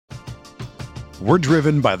We're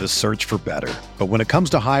driven by the search for better. But when it comes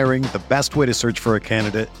to hiring, the best way to search for a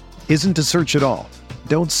candidate isn't to search at all.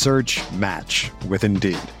 Don't search, match with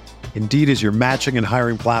Indeed. Indeed is your matching and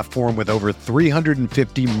hiring platform with over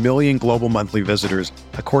 350 million global monthly visitors,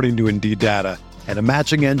 according to Indeed data, and a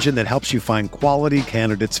matching engine that helps you find quality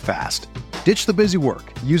candidates fast. Ditch the busy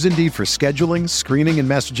work. Use Indeed for scheduling, screening, and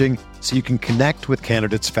messaging so you can connect with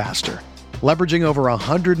candidates faster. Leveraging over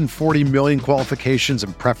 140 million qualifications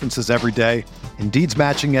and preferences every day, Indeed's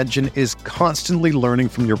matching engine is constantly learning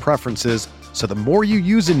from your preferences, so the more you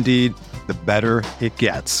use Indeed, the better it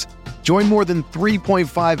gets. Join more than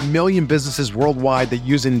 3.5 million businesses worldwide that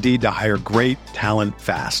use Indeed to hire great talent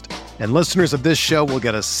fast. And listeners of this show will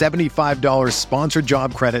get a $75 sponsored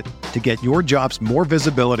job credit to get your jobs more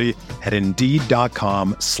visibility at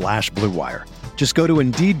Indeed.com/Blue Wire. Just go to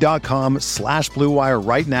Indeed.com/Blue Wire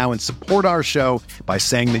right now and support our show by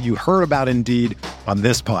saying that you heard about Indeed on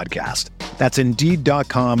this podcast. That's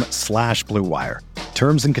Indeed.com/Blue Wire.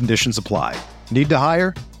 Terms and conditions apply. Need to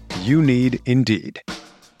hire? You need Indeed.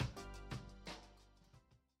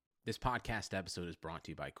 This podcast episode is brought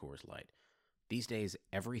to you by Coors Light. These days,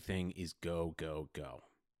 everything is go, go, go.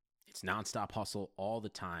 It's nonstop hustle all the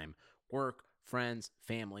time. Work, friends,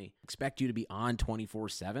 family, expect you to be on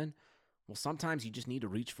 24/7. Well, sometimes you just need to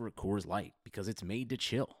reach for a Coors Light because it's made to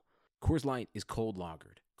chill. Coors Light is cold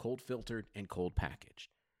lagered, cold filtered, and cold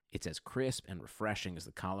packaged. It's as crisp and refreshing as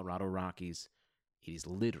the Colorado Rockies. It is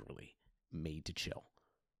literally made to chill.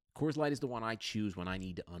 Coors Light is the one I choose when I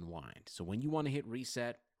need to unwind. So when you want to hit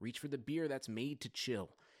reset, reach for the beer that's made to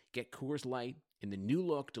chill. Get Coors Light in the new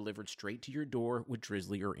look delivered straight to your door with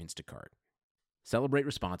Drizzly or Instacart. Celebrate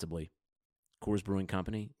responsibly. Coors Brewing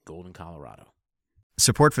Company, Golden, Colorado.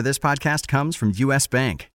 Support for this podcast comes from U.S.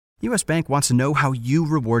 Bank. U.S. Bank wants to know how you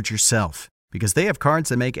reward yourself because they have cards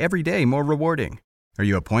that make every day more rewarding. Are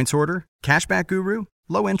you a points hoarder, cashback guru,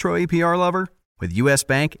 low intro APR lover? With U.S.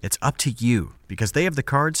 Bank, it's up to you because they have the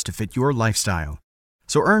cards to fit your lifestyle.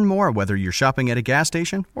 So earn more whether you're shopping at a gas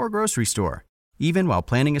station or grocery store, even while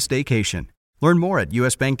planning a staycation. Learn more at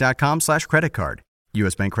usbank.com/creditcard.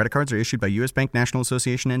 U.S. Bank credit cards are issued by U.S. Bank National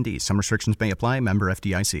Association ND. Some restrictions may apply. Member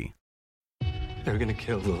FDIC. They're gonna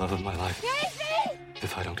kill the love of my life. Casey!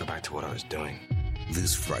 If I don't go back to what I was doing.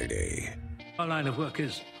 This Friday. Our line of work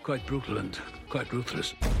is quite brutal and quite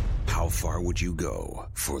ruthless. How far would you go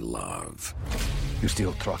for love? You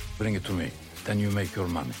steal truck, bring it to me. Then you make your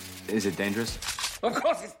money. Is it dangerous? Of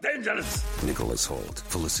course it's dangerous! Nicholas Hoult,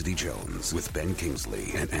 Felicity Jones, with Ben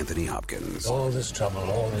Kingsley and Anthony Hopkins. All this trouble,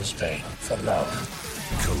 all this pain, for love.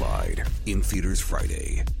 Collide. In theaters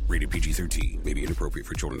Friday. Rated PG-13. May be inappropriate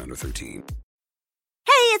for children under 13.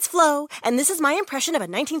 Hey, it's Flo, and this is my impression of a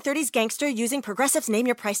 1930s gangster using Progressive's Name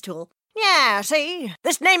Your Price tool. Yeah, see?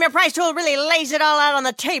 This Name Your Price tool really lays it all out on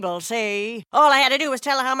the table, see? All I had to do was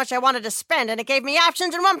tell her how much I wanted to spend, and it gave me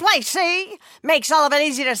options in one place, see? Makes all of it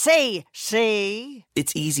easy to see?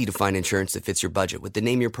 It's easy to find insurance that fits your budget with the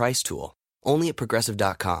Name Your Price tool. Only at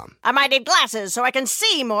Progressive.com. I might need glasses so I can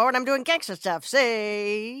see more when I'm doing gangster stuff,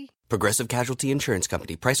 see? Progressive Casualty Insurance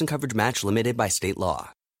Company. Price and coverage match limited by state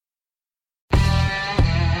law.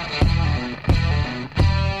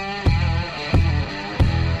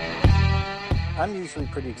 I'm usually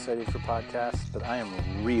pretty excited for podcasts, but I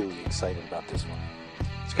am really excited about this one.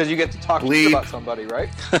 It's because you get to talk shit about somebody, right?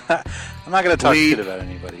 I'm not going to talk shit about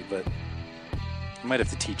anybody, but I might have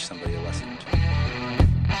to teach somebody a lesson or two.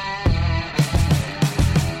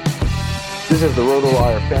 This is the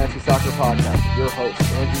RotoWire Fantasy Soccer Podcast. Your host,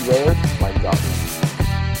 Andrew Laird, Mike Dawson.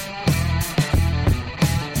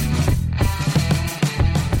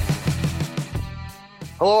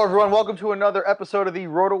 Hello, everyone. Welcome to another episode of the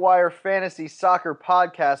RotoWire Fantasy Soccer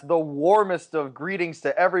Podcast. The warmest of greetings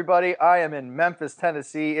to everybody. I am in Memphis,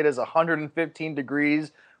 Tennessee. It is 115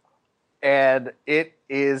 degrees, and it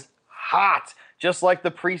is hot, just like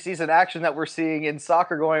the preseason action that we're seeing in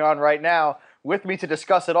soccer going on right now. With me to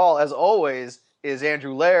discuss it all, as always, is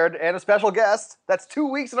Andrew Laird and a special guest. That's 2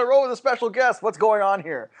 weeks in a row with a special guest. What's going on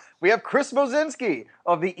here? We have Chris Mozinski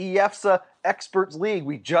of the EFSA Experts League.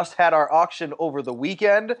 We just had our auction over the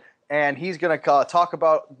weekend, and he's going to talk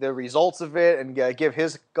about the results of it and give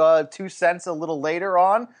his 2 cents a little later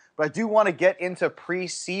on. But I do want to get into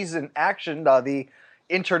preseason action. The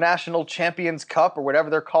International Champions Cup, or whatever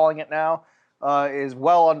they're calling it now, is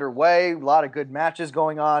well underway. A lot of good matches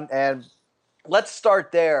going on, and let's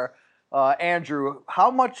start there. Andrew, how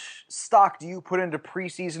much stock do you put into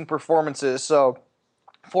preseason performances? So,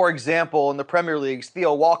 for example, in the Premier League,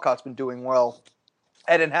 Theo Walcott's been doing well.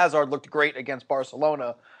 Eden Hazard looked great against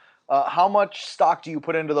Barcelona. How much stock do you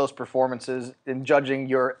put into those performances in judging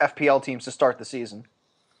your FPL teams to start the season?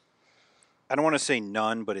 I don't want to say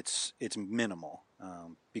none, but it's minimal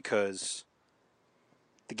because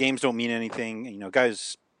the games don't mean anything. You know,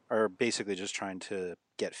 guys are basically just trying to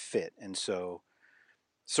get fit, and so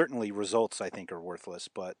certainly results I think are worthless.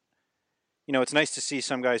 But you know, it's nice to see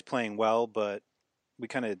some guys playing well. But we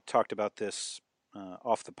kind of talked about this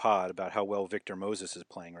off the pod about how well Victor Moses is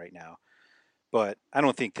playing right now. But I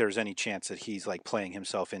don't think there's any chance that he's like playing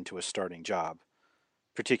himself into a starting job,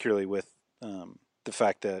 particularly with the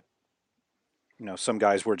fact that, you know, some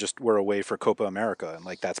guys were away for Copa America, and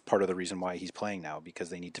like that's part of the reason why he's playing now, because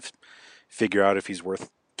they need to figure out if he's worth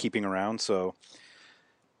keeping around. So,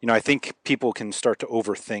 you know, I think people can start to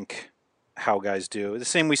overthink how guys do. The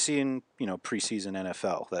same we see in, you know, preseason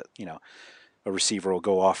NFL, that, you know, a receiver will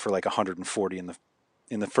go off for like 140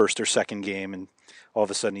 in the first or second game, and all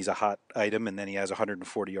of a sudden he's a hot item, and then he has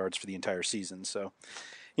 140 yards for the entire season. So,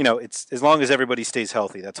 you know, it's as long as everybody stays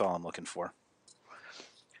healthy, that's all I'm looking for.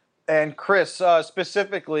 And Chris,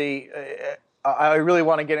 specifically, I really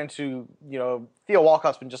want to get into, you know, Theo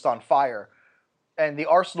Walcott's been just on fire. And the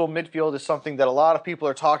Arsenal midfield is something that a lot of people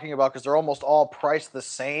are talking about because they're almost all priced the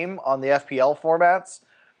same on the FPL formats.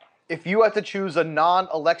 If you had to choose a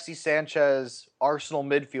non-Alexis Sanchez Arsenal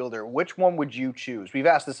midfielder, which one would you choose? We've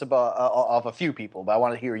asked this of a few people, but I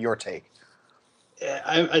want to hear your take.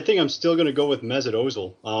 I think I'm still going to go with Mesut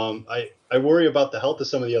Ozil. I worry about the health of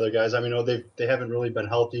some of the other guys. I mean, they haven't really been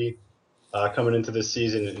healthy coming into this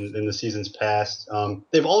season in the seasons past.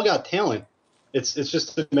 They've all got talent. It's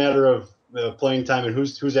just a matter of playing time and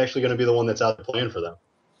who's actually going to be the one that's out there playing for them.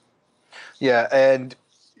 Yeah, and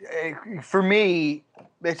for me,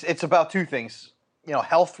 it's about two things. You know,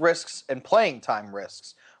 health risks and playing time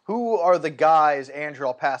risks. Who are the guys, Andrew,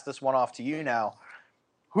 I'll pass this one off to you now.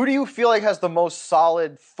 Who do you feel like has the most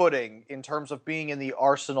solid footing in terms of being in the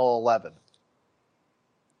Arsenal 11?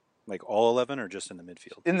 Like all 11 or just in the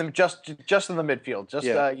midfield? Just in the midfield. Just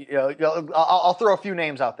yeah. You know, I'll throw a few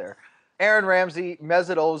names out there. Aaron Ramsey,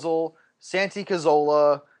 Mesut Ozil, Santi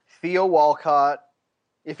Cazorla, Theo Walcott,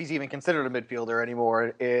 if he's even considered a midfielder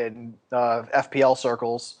anymore in FPL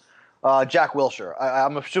circles. Jack Wilshere.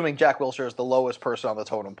 I'm assuming Jack Wilshere is the lowest person on the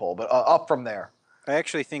totem pole, but up from there. I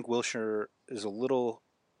actually think Wilshere is a little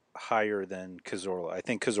higher than Cazorla. I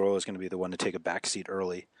think Cazorla is going to be the one to take a backseat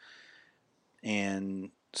early. And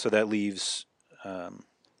so that leaves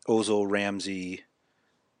Ozil, Ramsey,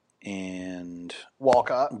 and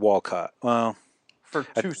Walcott. Well, for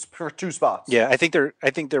two spots. Yeah, I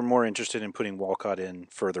think they're more interested in putting Walcott in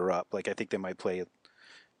further up. Like I think they might play,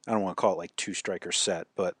 I don't want to call it like two striker set,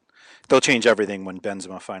 but they'll change everything when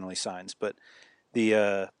Benzema finally signs. But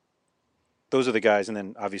those are the guys, and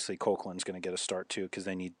then obviously Coquelin's going to get a start too because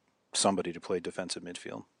they need somebody to play defensive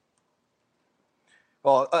midfield.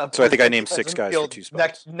 Well, so I think I named 6 guys for 2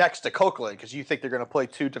 spots. Next to Coquelin, because you think they're going to play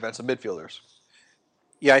 2 defensive midfielders.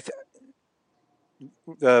 Yeah,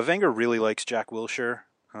 Wenger really likes Jack Wilshere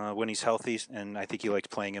when he's healthy, and I think he likes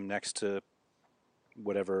playing him next to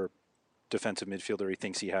whatever defensive midfielder he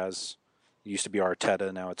thinks he has. It used to be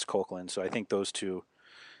Arteta, now it's Coquelin. So I think those two.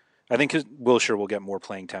 I think Wilshere will get more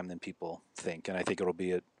playing time than people think, and I think it'll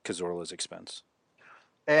be at Cazorla's expense.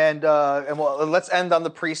 And well, let's end on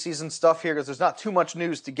the preseason stuff here because there's not too much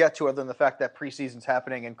news to get to other than the fact that preseason's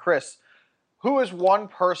happening. And Chris, who is one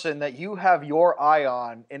person that you have your eye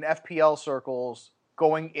on in FPL circles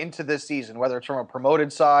going into this season, whether it's from a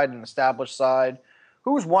promoted side, an established side?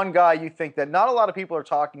 Who's one guy you think that not a lot of people are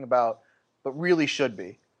talking about, but really should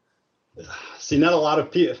be? See, not a lot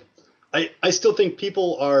of people. I still think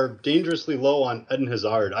people are dangerously low on Eden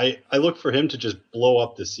Hazard. I look for him to just blow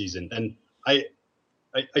up this season. And I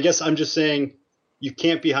guess I'm just saying you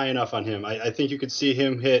can't be high enough on him. I think you could see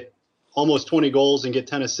him hit almost 20 goals and get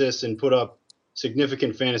 10 assists and put up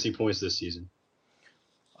significant fantasy points this season.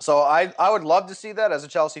 So I would love to see that as a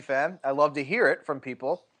Chelsea fan. I love to hear it from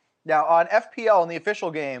people. Now, on FPL in the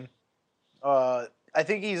official game, I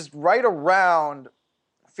think he's right around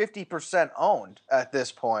 50% owned at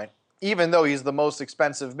this point, even though he's the most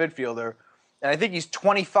expensive midfielder. And I think he's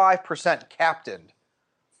 25% captained.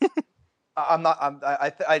 The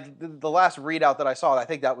last readout that I saw, I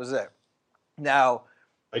think that was it. Now,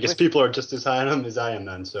 I guess people are just as high on him as I am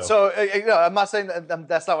then. So I'm not saying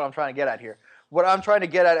that's not what I'm trying to get at here. What I'm trying to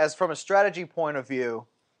get at is from a strategy point of view,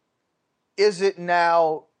 is it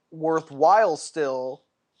now worthwhile still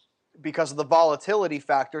because of the volatility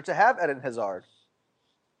factor to have Eden Hazard?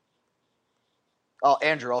 Oh,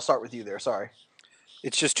 Andrew, I'll start with you there. Sorry.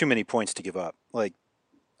 It's just too many points to give up. Like,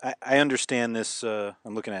 I understand this. I'm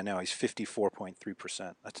looking at it now. He's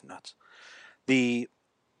 54.3%. That's nuts.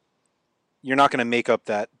 You're not going to make up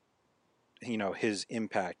that, his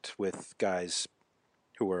impact with guys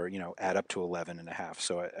who are, add up to 11.5.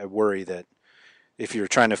 So I worry that if you're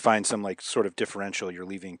trying to find some like sort of differential, you're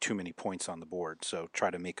leaving too many points on the board. So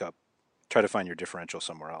try to find your differential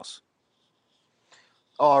somewhere else.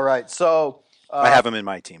 All right. So I have them in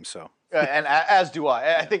my team. So. And as do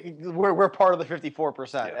I. I think we're part of the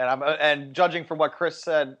 54%. Yeah. And judging from what Chris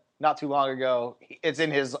said not too long ago, he's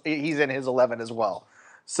in his 11 as well.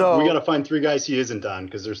 So we got to find 3 guys he isn't on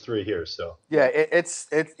because there's 3 here. So yeah, it's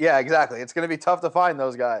exactly. It's going to be tough to find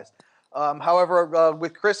those guys. However,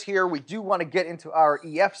 with Chris here, we do want to get into our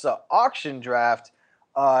EFSA auction draft.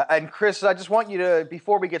 And Chris, I just want you to,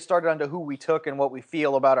 before we get started onto who we took and what we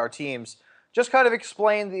feel about our teams, just kind of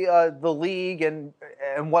explain the league and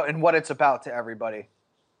what it's about to everybody.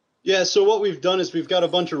 Yeah, so what we've done is we've got a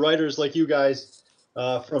bunch of writers like you guys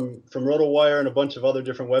from RotoWire and a bunch of other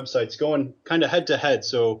different websites going kind of head to head.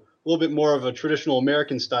 So a little bit more of a traditional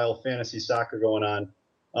American style fantasy soccer going on.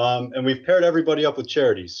 And we've paired everybody up with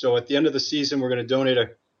charities. So at the end of the season, we're going to donate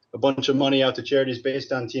a bunch of money out to charities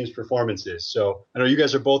based on teams' performances. So I know you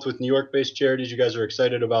guys are both with New York-based charities. You guys are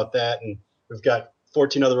excited about that. And we've got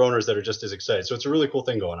 14 other owners that are just as excited. So it's a really cool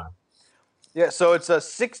thing going on. Yeah, so it's a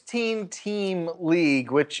 16-team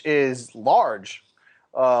league, which is large.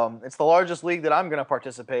 It's the largest league that I'm going to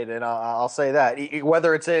participate in, I'll say that,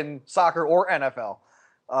 whether it's in soccer or NFL.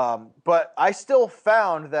 But I still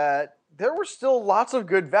found that there were still lots of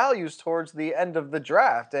good values towards the end of the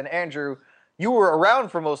draft. And Andrew, you were around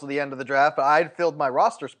for most of the end of the draft, but I'd filled my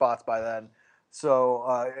roster spots by then.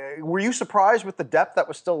 So were you surprised with the depth that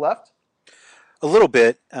was still left? A little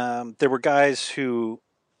bit. There were guys who,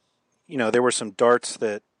 there were some darts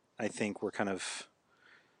that I think were kind of,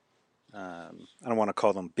 I don't want to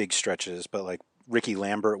call them big stretches, but like Ricky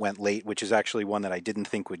Lambert went late, which is actually one that I didn't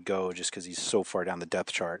think would go just because he's so far down the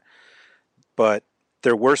depth chart. But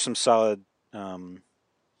there were some solid starters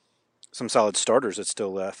that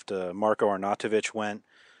still left. Marko Arnautovic went.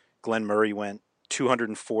 Glenn Murray went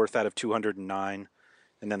 204th out of 209.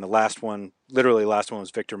 And then the last one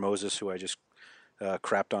was Victor Moses, who I just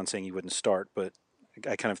crapped on saying he wouldn't start. But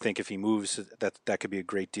I kind of think if he moves, that could be a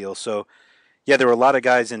great deal. So, yeah, there were a lot of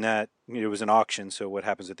guys in that. It was an auction, so what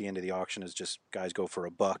happens at the end of the auction is just guys go for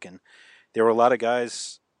 $1. And there were a lot of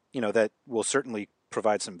guys, that will certainly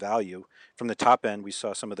provide some value. From the top end, we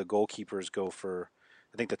saw some of the goalkeepers go for,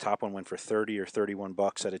 I think the top one went for $30 or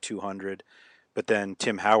 $31 out of 200. But then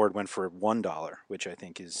Tim Howard went for $1, which I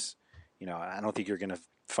think is, I don't think you're going to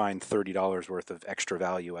find $30 worth of extra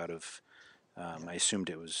value out of, I assumed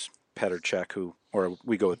it was Petr Cech, or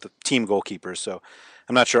we go with the team goalkeepers. So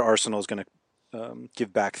I'm not sure Arsenal is going to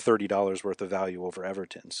give back $30 worth of value over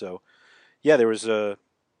Everton. So, yeah, there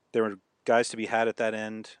were guys to be had at that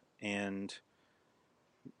end, and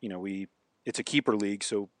it's a keeper league,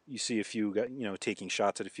 so you see a few, taking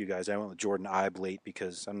shots at a few guys. I went with Jordan Ibe late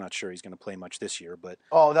because I'm not sure he's going to play much this year. But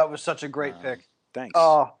that was such a great pick. Thanks.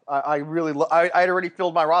 I really, I had already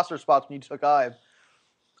filled my roster spots when you took Ibe.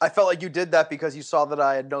 I felt like you did that because you saw that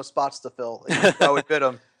I had no spots to fill. I would fit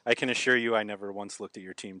him. I can assure you, I never once looked at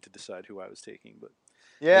your team to decide who I was taking, but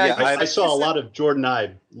yeah, I saw a lot of Jordan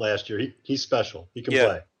Ibe last year. He's special. He can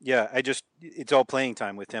play. Yeah, it's all playing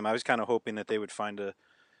time with him. I was kind of hoping that they would find a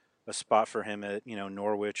spot for him at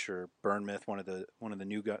Norwich or Bournemouth, one of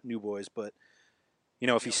the new boys. But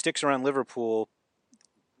if he sticks around Liverpool,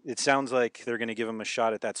 it sounds like they're going to give him a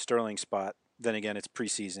shot at that Sterling spot. Then again, it's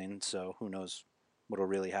preseason, so who knows what'll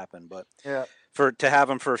really happen. But yeah, to have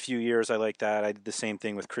him for a few years, I like that. I did the same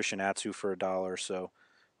thing with Christian Atsu for $1. So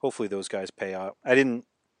hopefully those guys pay out. I didn't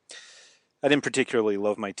particularly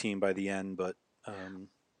love my team by the end, but.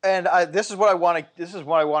 And this is what I want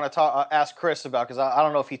to ask Chris about, because I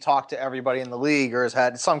don't know if he talked to everybody in the league or has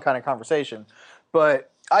had some kind of conversation.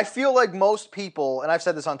 But I feel like most people, and I've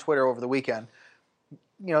said this on Twitter over the weekend,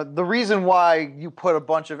 the reason why you put a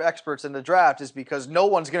bunch of experts in the draft is because no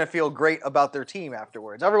one's going to feel great about their team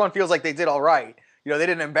afterwards. Everyone feels like they did all right. They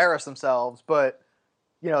didn't embarrass themselves, but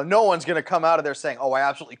no one's going to come out of there saying, "Oh, I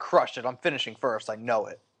absolutely crushed it. I'm finishing first. I know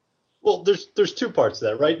it." Well, there's 2 parts to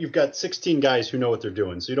that, right? You've got 16 guys who know what they're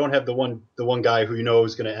doing. So you don't have the one guy who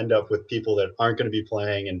is going to end up with people that aren't going to be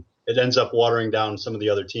playing, and it ends up watering down some of the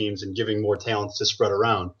other teams and giving more talents to spread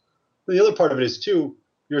around. But the other part of it is, too,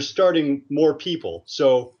 you're starting more people.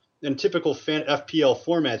 So in typical FPL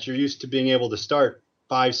formats, you're used to being able to start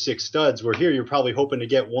 5-6 studs, where here you're probably hoping to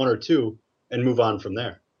get 1 or 2 and move on from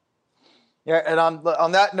there. Yeah, and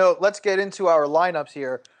on that note, let's get into our lineups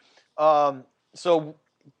here. So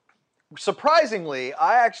surprisingly,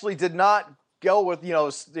 I actually did not go with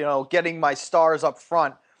getting my stars up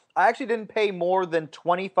front. I actually didn't pay more than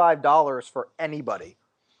 $25 for anybody.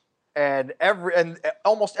 And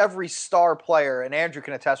almost every star player, and Andrew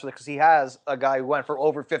can attest to it because he has a guy who went for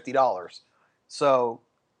over $50. So,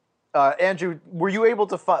 Andrew, were you able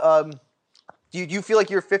to do you feel like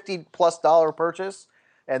your $50+ purchase,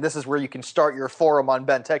 and this is where you can start your forum on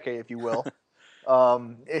Benteke, if you will,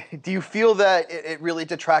 do you feel that it really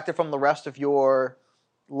detracted from the rest of your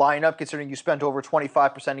lineup, considering you spent over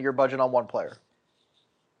 25% of your budget on one player?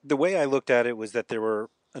 The way I looked at it was that there were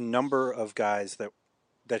a number of guys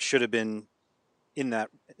that should have been in that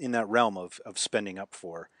realm of spending up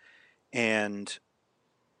for. And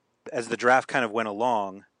as the draft kind of went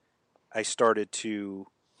along, I started to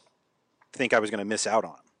think I was going to miss out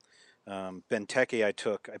on him. Benteke I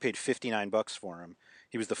paid $59 for him.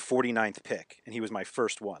 He was the 49th pick, and he was my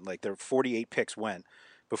first one. Like, there were 48 picks went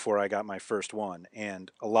before I got my first one,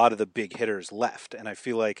 and a lot of the big hitters left. And I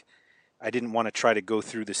feel like I didn't want to try to go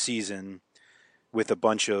through the season with a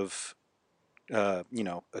bunch of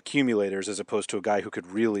accumulators as opposed to a guy who could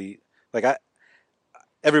really,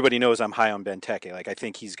 everybody knows I'm high on Benteke. Like, I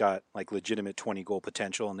think he's got like legitimate 20 goal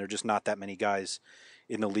potential, and there're just not that many guys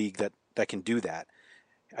in the league that can do that.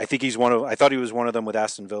 I think I thought he was one of them with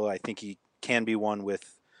Aston Villa. I think he can be one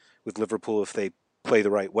with Liverpool if they play the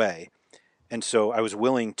right way. And so I was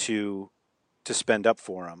willing to spend up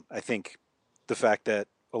for him. I think the fact that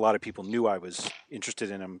a lot of people knew I was interested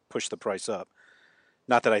in him pushed the price up.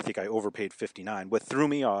 Not that I think I overpaid $59. What threw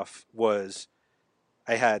me off was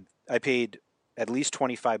I paid at least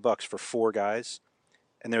 $25 for 4 guys,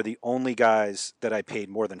 and they're the only guys that I paid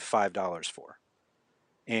more than $5 for.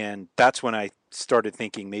 And that's when I started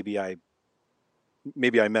thinking maybe I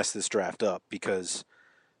messed this draft up, because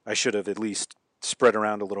I should have at least spread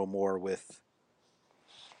around a little more with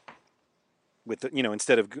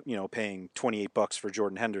instead of paying $28 for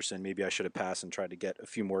Jordan Henderson, maybe I should have passed and tried to get a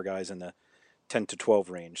few more guys in the 10 to 12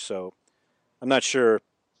 range. So I'm not sure.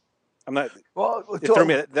 Well,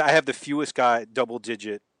 I have the fewest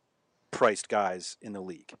double-digit priced guys in the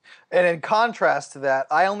league. And in contrast to that,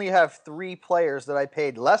 I only have 3 players that I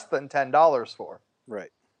paid less than $10 for.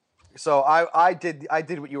 Right. So I did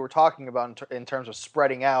what you were talking about in terms of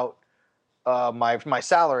spreading out my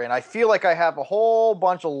salary, and I feel like I have a whole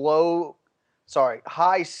bunch of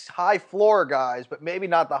high floor guys, but maybe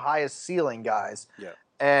not the highest ceiling guys. Yeah.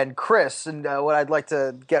 And Chris, and what I'd like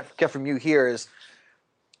to get from you here is,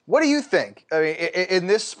 what do you think? I mean, in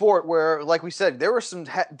this sport where, like we said, there were some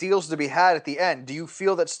deals to be had at the end, do you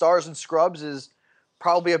feel that Stars and Scrubs is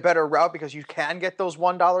probably a better route because you can get those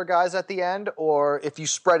 $1 guys at the end? Or if you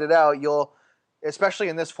spread it out, you'll, especially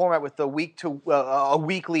in this format with the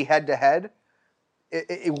weekly head-to-head,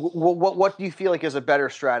 what do you feel like is a better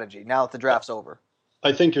strategy now that the draft's over?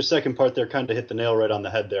 I think your second part there kind of hit the nail right on the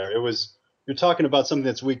head there. You're talking about something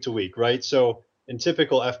that's week to week, right? So in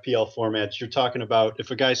typical FPL formats, you're talking about if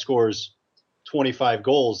a guy scores 25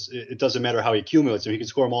 goals, it doesn't matter how he accumulates them. He can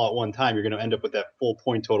score them all at one time. You're going to end up with that full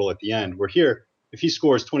point total at the end. Where here, if he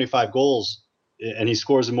scores 25 goals and he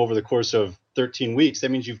scores them over the course of 13 weeks, that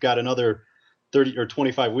means you've got another 30 or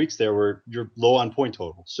 25 weeks there where you're low on point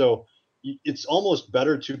total. So it's almost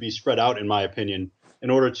better to be spread out, in my opinion, in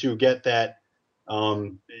order to get that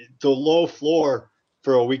the low floor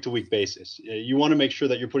for a week-to-week basis. You want to make sure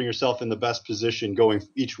that you're putting yourself in the best position going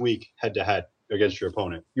each week head-to-head against your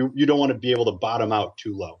opponent. You don't want to be able to bottom out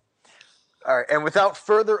too low. All right, and without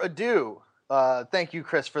further ado, thank you,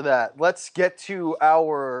 Chris, for that. Let's get to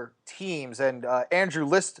our teams. And Andrew,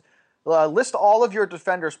 list all of your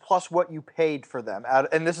defenders plus what you paid for them.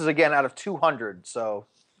 And this is, again, out of 200. So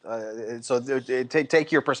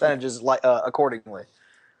take your percentages accordingly.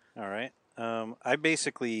 All right.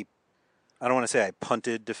 I don't want to say I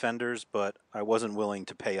punted defenders, but I wasn't willing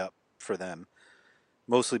to pay up for them,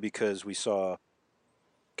 mostly because we saw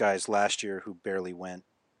guys last year who barely went.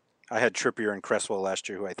 I had Trippier and Cresswell last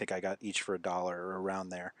year, who I think I got each for $1 or around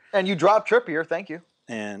there. And you dropped Trippier, thank you.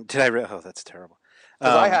 And did I? Oh, that's terrible.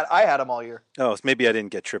 Because I had him all year. Oh, so maybe I didn't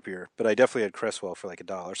get Trippier, but I definitely had Cresswell for like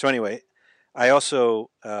 $1. So anyway, I also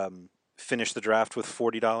finished the draft with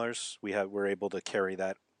 $40. We were able to carry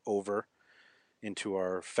that over into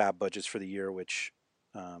our fab budgets for the year, which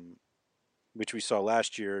we saw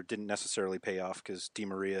last year didn't necessarily pay off because Di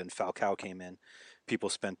Maria and Falcao came in. People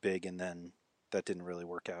spent big, and then that didn't really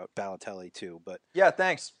work out. Balotelli too, but yeah,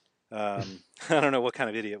 thanks. I don't know what kind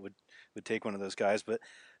of idiot would take one of those guys, but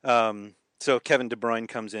so Kevin De Bruyne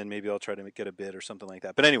comes in. Maybe I'll try to get a bid or something like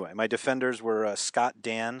that. But anyway, my defenders were Scott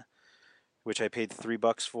Dan, which I paid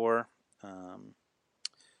 $3 for.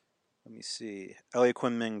 Let me see.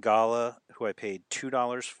 Eliaquim Mangala, who I paid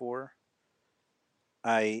 $2 for.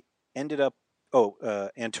 I ended up,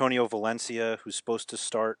 Antonio Valencia, who's supposed to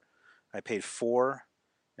start, I paid $4.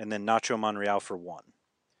 and then Nacho Monreal for 1.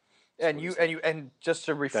 And just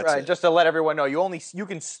to let everyone know, you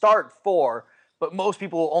can start 4, but most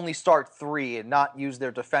people will only start 3 and not use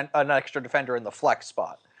their an extra defender in the flex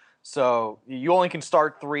spot. So you only can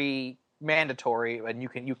start 3 mandatory, and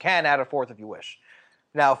you can add a 4th if you wish.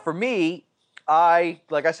 Now for me,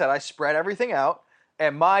 like I said, I spread everything out,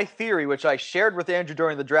 and my theory, which I shared with Andrew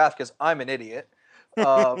during the draft because I'm an idiot.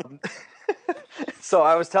 So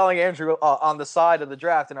I was telling Andrew on the side of the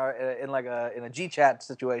draft in a G chat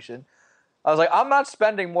situation, I was like, I'm not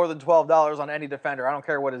spending more than $12 on any defender. I don't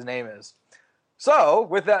care what his name is. So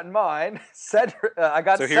with that in mind, Cedric, I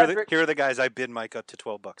got Cedric. Here are the guys I bid Mike up to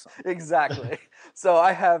 $12 on. Exactly. So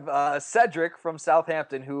I have Cedric from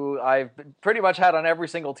Southampton, who I've pretty much had on every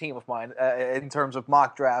single team of mine in terms of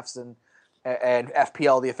mock drafts and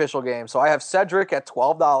FPL, the official game. So I have Cedric at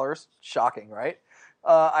 $12. Shocking, right?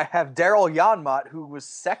 I have Daryl Janmaat, who was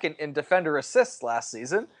second in defender assists last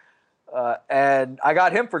season. And I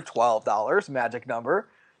got him for $12, magic number.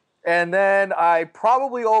 And then I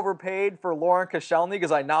probably overpaid for Lauren Koscielny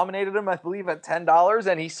because I nominated him, I believe, at $10,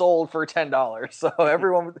 and he sold for $10. So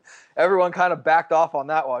everyone kind of backed off on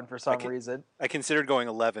that one for some reason. I considered going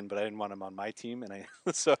 11, but I didn't want him on my team, and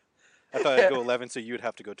so I thought I'd go 11, so you'd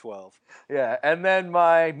have to go 12. Yeah, and then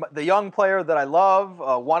the young player that I love,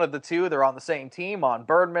 one of the two, they're on the same team on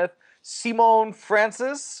Bournemouth, Simone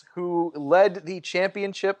Francis, who led the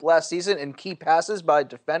championship last season in key passes by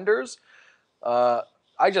defenders.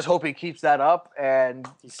 I just hope he keeps that up and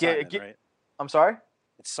Simon, right? I'm sorry?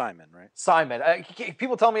 It's Simon, right? Simon.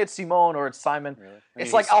 People tell me it's Simone or it's Simon. Really?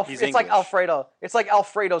 It's like Alfredo. It's like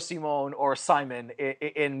Alfredo Simone or Simon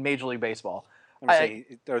in Major League Baseball.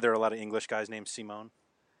 Are there a lot of English guys named Simone?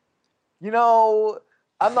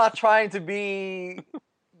 I'm not trying to be.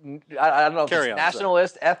 I don't know if it's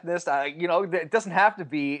nationalist, ethnist. It doesn't have to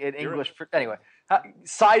be in English. Anyway,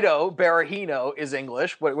 Saido Berahino is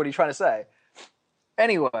English. What are you trying to say?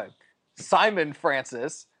 Anyway, Simon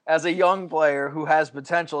Francis, as a young player who has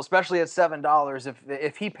potential, especially at $7,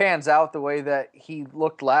 if he pans out the way that he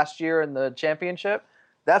looked last year in the championship,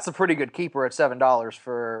 that's a pretty good keeper at $7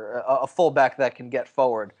 for a fullback that can get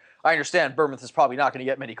forward. I understand Bournemouth is probably not going to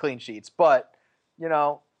get many clean sheets, but,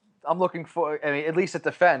 I'm looking for, at least at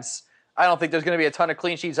defense, I don't think there's going to be a ton of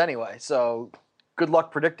clean sheets anyway, so good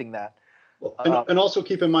luck predicting that. Well, and also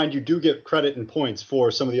keep in mind you do get credit and points for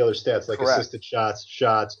some of the other stats like Correct. Assisted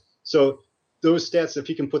shots. So those stats, if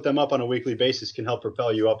you can put them up on a weekly basis, can help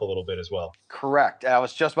propel you up a little bit as well. Correct. I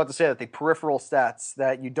was just about to say that the peripheral stats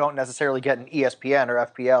that you don't necessarily get in ESPN or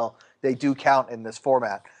FPL, they do count in this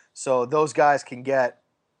format. So those guys can get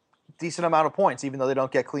a decent amount of points even though they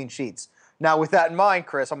don't get clean sheets. Now with that in mind,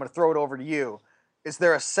 Chris, I'm going to throw it over to you. Is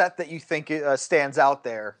there a set that you think stands out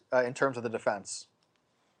there in terms of the defense?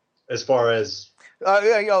 As far as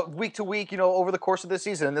week to week, over the course of this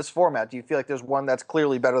season in this format, do you feel like there's one that's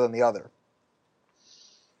clearly better than the other?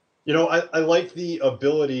 I like the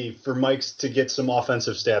ability for Mike's to get some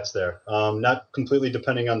offensive stats there, not completely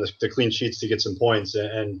depending on the clean sheets to get some points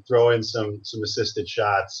and throw in some assisted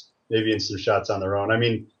shots, maybe in some shots on their own. I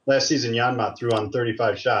mean, last season Janmaat threw on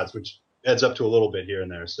 35 shots, which adds up to a little bit here and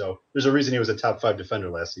there. So there's a reason he was a top 5 defender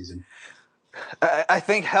last season. I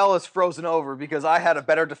think hell is frozen over because I had a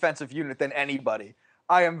better defensive unit than anybody.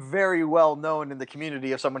 I am very well known in the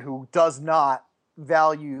community of someone who does not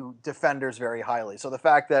value defenders very highly. So the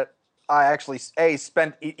fact that I actually, A,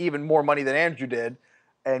 spent even more money than Andrew did,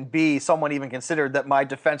 and B, someone even considered that my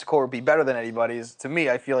defense core would be better than anybody's, to me,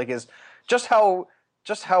 I feel like is just how,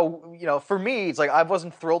 for me, it's like I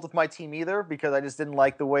wasn't thrilled with my team either because I just didn't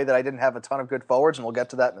like the way that I didn't have a ton of good forwards, and we'll get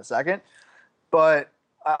to that in a second. But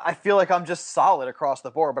I feel like I'm just solid across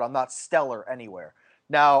the board, but I'm not stellar anywhere.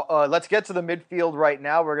 Now, let's get to the midfield right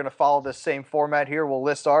now. We're going to follow the same format here. We'll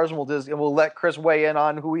list ours, and we'll let Chris weigh in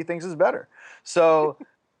on who he thinks is better. So,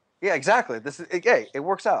 yeah, exactly. It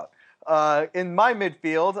works out. In my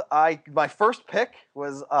midfield, my first pick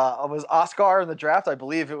was Oscar in the draft. I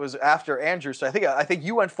believe it was after Andrew. So I think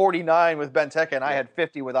you went 49 with Benteke, and I had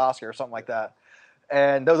 50 with Oscar or something like that.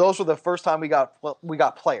 And those were the first time we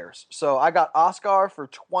got players. So I got Oscar for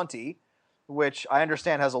 20, which I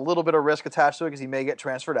understand has a little bit of risk attached to it because he may get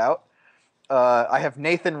transferred out. I have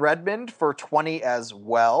Nathan Redmond for 20 as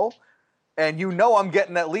well. And I'm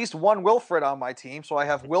getting at least one Wilfred on my team. So I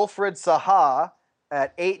have Wilfred Zaha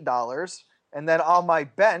at $8. And then on my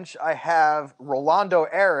bench, I have Rolando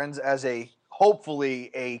Aarons as hopefully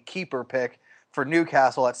a keeper pick for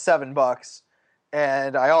Newcastle at $7.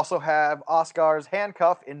 And I also have Oscar's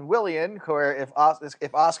handcuff in Willian, where if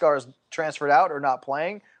Oscar is transferred out or not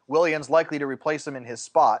playing, Willian's likely to replace him in his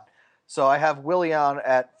spot. So I have Willian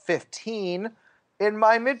at 15. in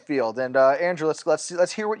my midfield. And Andrew,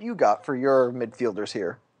 let's hear what you got for your midfielders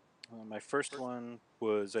here. My first one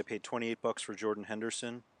was I paid $28 for Jordan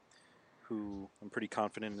Henderson, who I'm pretty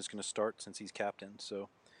confident is going to start since he's captain. So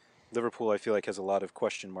Liverpool, I feel like, has a lot of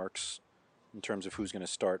question marks in terms of who's going to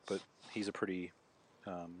start, but he's a pretty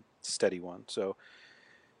steady one. So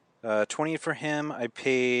 28 for him. I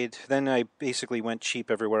basically went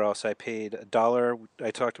cheap everywhere else. I paid $1.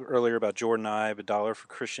 I talked earlier about Jordan Ibe, $1 for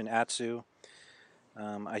Christian Atsu.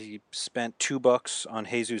 I spent $2 on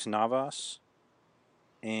Jesus Navas,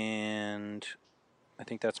 and I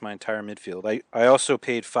think that's my entire midfield. I also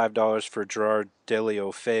paid $5 for Gerard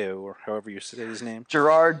Deulofeu, or however you say his name.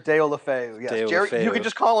 Gerard Deulofeu, yes. Deulofeu, you can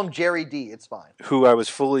just call him Jerry D. It's fine. Who I was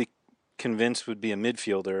fully convinced would be a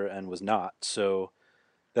midfielder and was not. So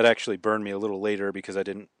that actually burned me a little later because I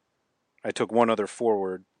took one other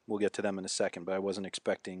forward. We'll get to them in a second, but I wasn't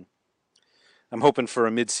expecting. I'm hoping for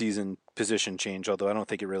a mid-season position change, although I don't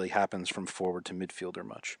think it really happens from forward to midfielder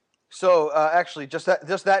much. So, actually, just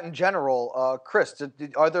that in general, Chris,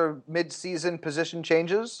 are there mid-season position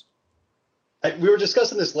changes? We were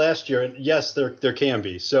discussing this last year, and yes, there can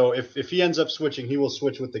be. So if he ends up switching, he will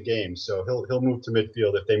switch with the game. So he'll move to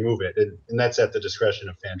midfield if they move it, and that's at the discretion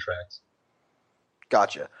of Fantrax.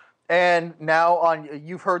 Gotcha. And now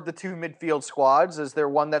you've heard the two midfield squads. Is there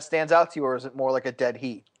one that stands out to you, or is it more like a dead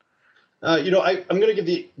heat? I'm going to give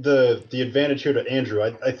the advantage here to Andrew.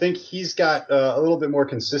 I think he's got a little bit more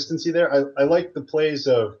consistency there. I like the plays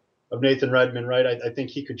of Nathan Redmond, right? I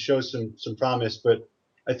think he could show some promise, but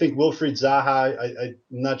I think Wilfried Zaha, I'm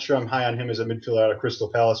not sure I'm high on him as a midfielder out of Crystal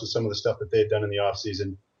Palace with some of the stuff that they've done in the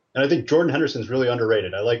offseason. And I think Jordan Henderson's really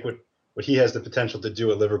underrated. I like what he has the potential to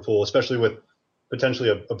do at Liverpool, especially with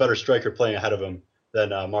potentially a better striker playing ahead of him than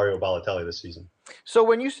Mario Balotelli this season. So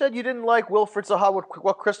when you said you didn't like Wilfried Zaha,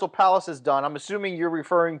 what Crystal Palace has done, I'm assuming you're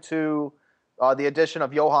referring to the addition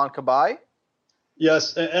of Johan Cabaye?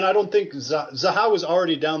 Yes, and I don't think Zaha was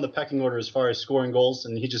already down the pecking order as far as scoring goals,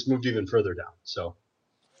 and he just moved even further down.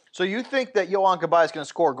 So you think that Johan Cabaye is going to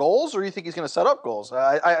score goals, or you think he's going to set up goals?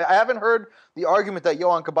 I haven't heard the argument that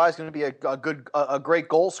Johan Cabaye is going to be a great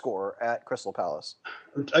goal scorer at Crystal Palace.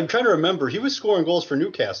 I'm trying to remember. He was scoring goals for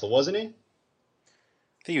Newcastle, wasn't he?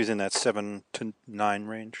 I think he was in that 7 to 9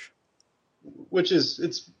 range. Which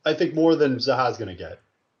is, I think, more than Zaha's going to get.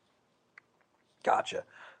 Gotcha.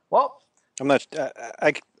 Well, I'm not.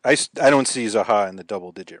 I don't see Zaha in the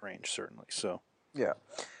double-digit range, certainly. So yeah.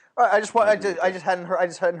 I just hadn't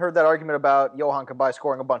heard that argument about Johan Cabaye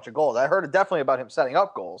scoring a bunch of goals. I heard definitely about him setting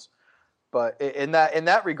up goals, but in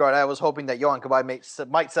that regard, I was hoping that Johan Cabaye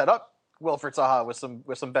might set up Wilfried Zaha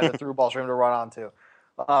with some better through balls for him to run onto.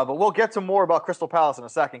 But we'll get to more about Crystal Palace in a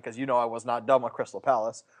second because I was not done with Crystal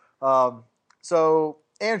Palace. So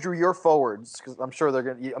Andrew, your forwards, because I'm sure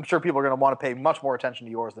people are going to want to pay much more attention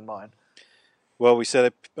to yours than mine. Well, we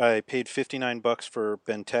said I paid $59 for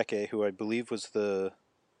Benteke, who I believe was the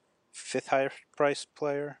 5th highest priced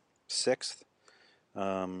player, 6th.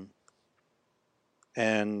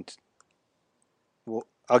 And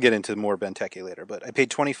I'll get into more Benteke later, but I paid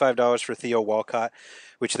 $25 for Theo Walcott,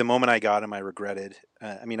 which the moment I got him, I regretted.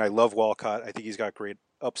 I love Walcott. I think he's got great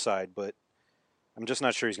upside, but I'm just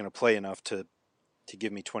not sure he's going to play enough to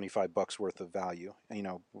give me $25 worth of value. We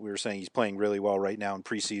were saying he's playing really well right now in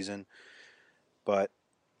preseason, but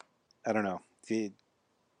I don't know.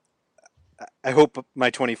 I hope my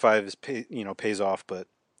 25 pays off, but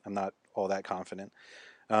I'm not all that confident.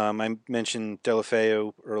 I mentioned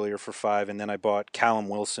Deulofeu earlier for 5, and then I bought Callum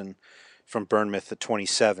Wilson from Bournemouth at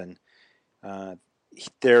 27.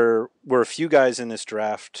 There were a few guys in this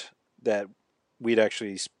draft that we'd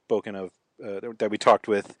actually spoken of, that we talked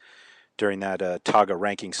with during that Taga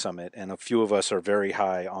ranking summit, and a few of us are very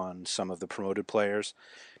high on some of the promoted players,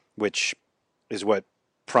 which is what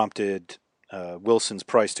prompted Wilson's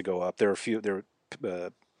price to go up. There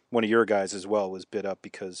were one of your guys as well was bid up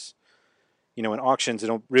because, in auctions,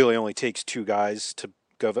 it really only takes 2 guys to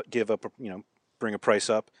give up, bring a price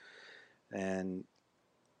up. And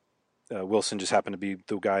Wilson just happened to be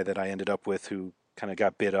the guy that I ended up with who kind of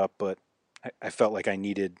got bid up, but I felt like I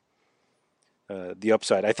needed the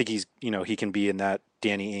upside. I think he's, he can be in that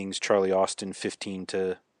Danny Ings, Charlie Austin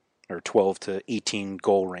 12 to 18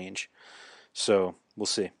 goal range. So we'll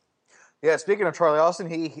see. Yeah, speaking of Charlie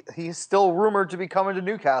Austin, he's still rumored to be coming to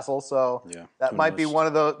Newcastle, so yeah, that might be one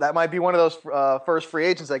of those first free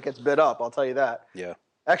agents that gets bid up. I'll tell you that. Yeah.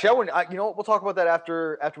 Actually, we'll talk about that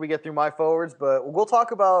after we get through my forwards, but we'll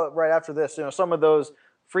talk about right after this. Some of those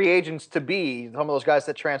free agents to be, some of those guys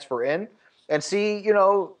that transfer in. and see,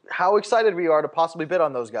 how excited we are to possibly bid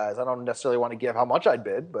on those guys. I don't necessarily want to give how much I'd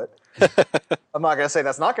bid, but I'm not going to say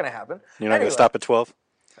that's not going to happen. You're not going to stop at 12?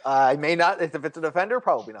 I may not. If it's a defender,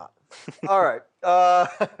 probably not. All right.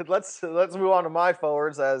 Let's move on to my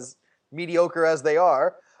forwards, as mediocre as they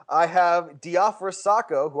are. I have Diafra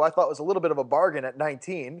Sakho, who I thought was a little bit of a bargain at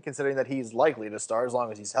 19, considering that he's likely to start as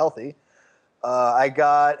long as he's healthy. I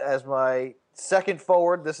got as my second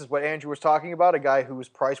forward, this is what Andrew was talking about, a guy whose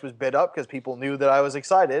price was bid up because people knew that I was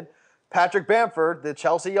excited. Patrick Bamford, the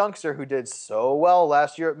Chelsea youngster who did so well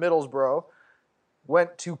last year at Middlesbrough,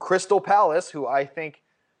 went to Crystal Palace, who I think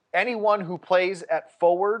anyone who plays at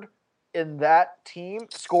forward in that team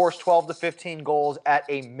scores 12 to 15 goals at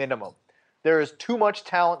a minimum. There is too much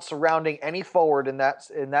talent surrounding any forward in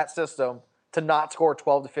that system to not score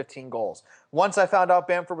 12 to 15 goals. Once I found out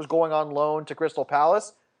Bamford was going on loan to Crystal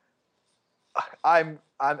Palace, I'm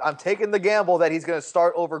taking the gamble that he's going to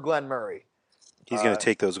start over Glenn Murray. He's going to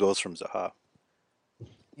take those goals from Zaha.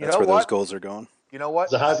 That's where those goals are going. You know what?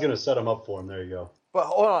 Zaha's going to set him up for him. There you go. But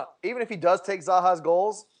hold on. Even if he does take Zaha's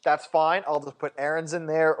goals, that's fine. I'll just put Aarons in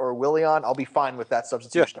there or Willian. I'll be fine with that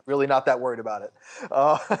substitution. I'm really not that worried about it.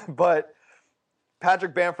 But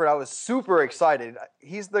Patrick Bamford, I was super excited.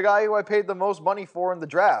 He's the guy who I paid the most money for in the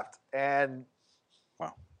draft. And,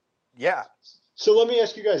 wow. Yeah. So let me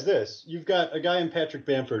ask you guys this. You've got a guy in Patrick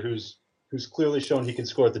Bamford who's clearly shown he can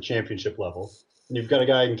score at the championship level. And you've got a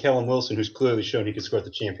guy in Callum Wilson who's clearly shown he can score at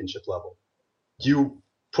the championship level. Do you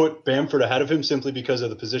put Bamford ahead of him simply because of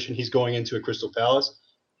the position he's going into at Crystal Palace?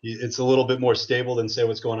 It's a little bit more stable than, say,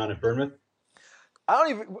 what's going on at Bournemouth? I don't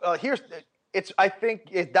even I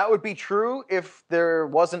think that would be true if there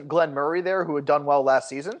wasn't Glenn Murray there, who had done well last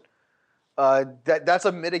season. That's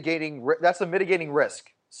a mitigating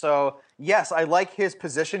risk. So yes, I like his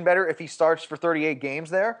position better if he starts for 38 games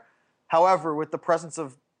there. However, with the presence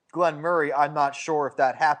of Glenn Murray, I'm not sure if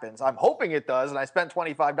that happens. I'm hoping it does, and I spent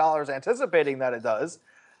 $25 anticipating that it does.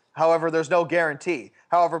 However, there's no guarantee.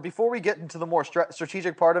 However, before we get into the more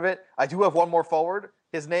strategic part of it, I do have one more forward.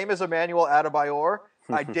 His name is Emmanuel Adebayor.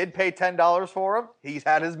 I did pay $10 for him. He's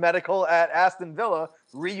had his medical at Aston Villa,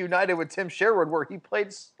 reunited with Tim Sherwood, where he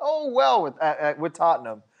played so well with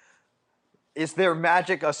Tottenham. Is there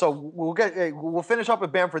magic? So we'll finish up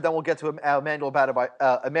with Bamford, then we'll get to Emmanuel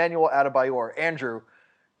Adebayor. Andrew,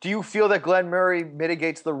 do you feel that Glenn Murray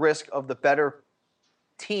mitigates the risk of the better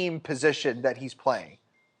team position that he's playing?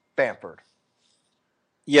 Bamford.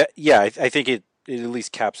 Yeah. I think it at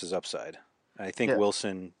least caps his upside. I think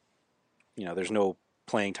Wilson, there's no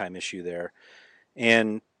playing time issue there.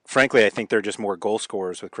 And frankly, I think they're just more goal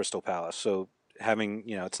scorers with Crystal Palace. So having,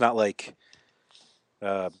 it's not like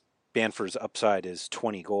Bamford's upside is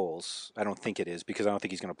 20 goals. I don't think it is, because I don't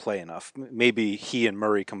think he's going to play enough. Maybe he and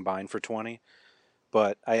Murray combine for 20.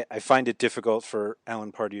 But I find it difficult for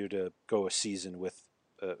Alan Pardew to go a season with,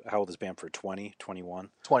 how old is Bamford, 20, 21?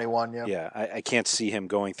 21, yeah. Yeah, I can't see him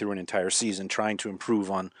going through an entire season trying to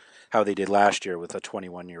improve on how they did last year with a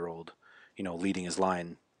 21-year-old, leading his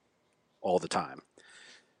line all the time.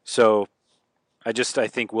 So I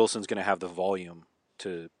think Wilson's going to have the volume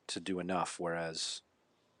to do enough, whereas,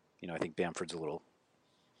 I think Bamford's a little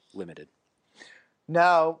limited.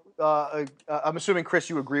 Now, I'm assuming, Chris,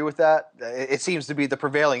 you agree with that? It seems to be the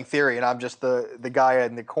prevailing theory, and I'm just the guy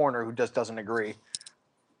in the corner who just doesn't agree.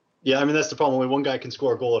 Yeah, I mean, that's the problem. Only one guy can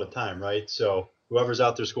score a goal at a time, right? So whoever's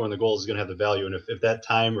out there scoring the goals is going to have the value. And if that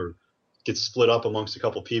time gets split up amongst a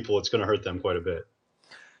couple people, it's going to hurt them quite a bit.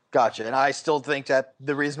 Gotcha. And I still think that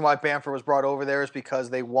the reason why Bamford was brought over there is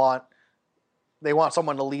because they want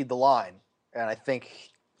someone to lead the line. And I think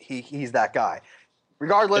he's that guy.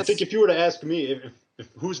 Regardless. I think if you were to ask me if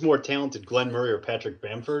who's more talented, Glenn Murray or Patrick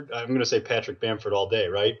Bamford, I'm going to say Patrick Bamford all day,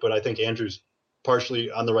 right? But I think Andrew's partially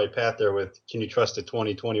on the right path there with, can you trust a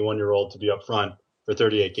 20, 21-year-old to be up front for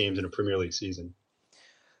 38 games in a Premier League season?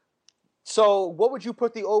 So what would you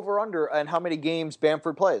put the over-under and how many games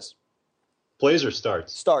Bamford plays? Plays or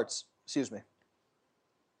starts? Starts. Excuse me.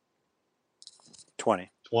 20.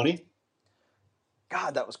 20?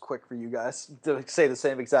 God, that was quick for you guys to say the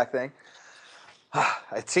same exact thing.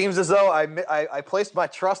 It seems as though I placed my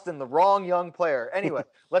trust in the wrong young player. Anyway,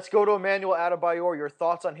 let's go to Emmanuel Adebayor. Your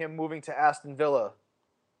thoughts on him moving to Aston Villa?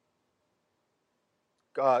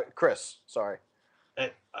 Chris, sorry.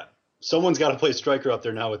 Someone's got to play striker up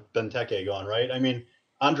there now with Benteke gone, right? I mean,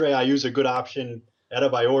 Andre Ayew's a good option.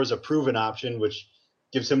 Adebayor is a proven option, which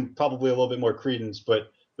gives him probably a little bit more credence.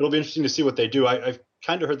 But it'll be interesting to see what they do. I've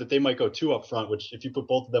kind of heard that they might go two up front, which if you put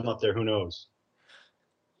both of them up there, who knows?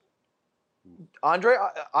 Andre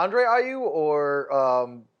Ayew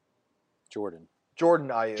or Jordan Jordan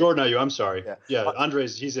Ayew. Jordan Ayew, I'm sorry. Yeah,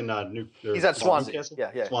 Andres, he's in he's at Swansea. Newcastle?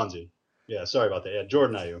 Yeah. Swansea. Yeah, sorry about that. Yeah,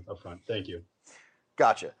 Jordan Ayew up front. Thank you.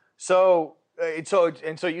 Gotcha. So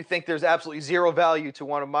you think there's absolutely zero value to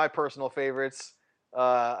one of my personal favorites,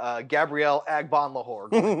 Gabriel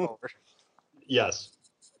Agbonlahor going forward. Yes.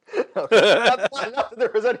 Okay. Not that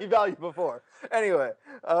there was any value before. Anyway,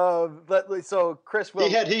 so Chris will.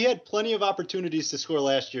 He had plenty of opportunities to score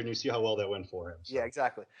last year, and you see how well that went for him. So. Yeah,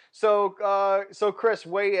 exactly. So Chris,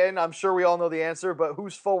 weigh in. I'm sure we all know the answer, but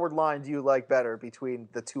whose forward line do you like better between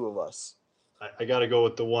the two of us? I got to go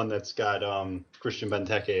with the one that's got Christian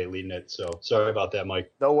Benteke leading it. So sorry about that,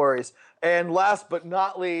 Mike. No worries. And last but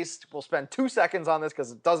not least, we'll spend 2 seconds on this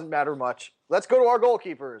because it doesn't matter much. Let's go to our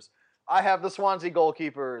goalkeepers. I have the Swansea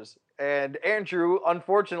goalkeepers, and Andrew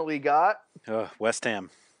unfortunately got West Ham.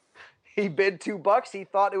 He bid $2. He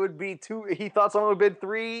thought it would be two. He thought someone would bid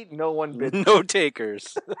 $3. No one bid. No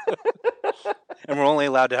takers. And we're only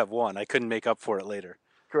allowed to have one. I couldn't make up for it later.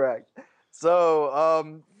 Correct.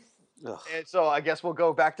 So, and so I guess we'll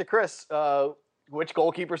go back to Chris. Which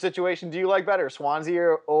goalkeeper situation do you like better,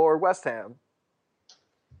 Swansea or West Ham?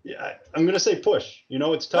 Yeah, I'm gonna say push. You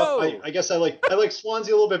know, it's tough. Oh. I guess I like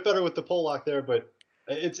Swansea a little bit better with the Pollock there, but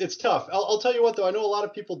it's tough. I'll tell you what though, I know a lot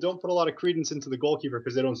of people don't put a lot of credence into the goalkeeper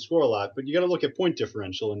because they don't score a lot, but you got to look at point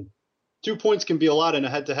differential, and 2 points can be a lot in a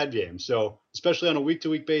head-to-head game. So especially on a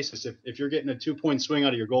week-to-week basis, if you're getting a 2-point swing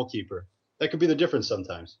out of your goalkeeper, that could be the difference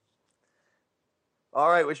sometimes. All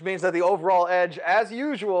right, which means that the overall edge, as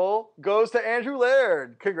usual, goes to Andrew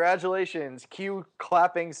Laird. Congratulations. Cue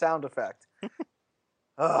clapping sound effect.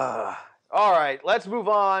 All right, let's move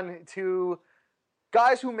on to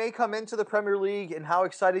guys who may come into the Premier League and how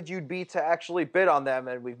excited you'd be to actually bid on them.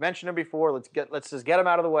 And we've mentioned them before. Let's just get them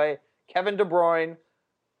out of the way. Kevin De Bruyne.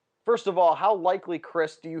 First of all, how likely,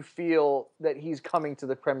 Chris, do you feel that he's coming to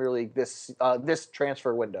the Premier League this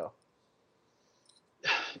transfer window?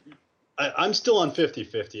 I'm still on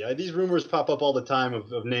 50-50. These rumors pop up all the time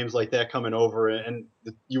of names like that coming over, and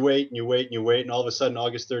you wait and you wait and you wait, and all of a sudden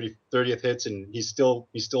August 30th hits, and he's still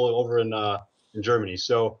over in Germany.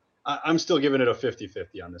 So I'm still giving it a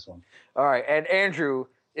 50-50 on this one. All right, and Andrew,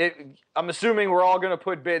 I'm assuming we're all going to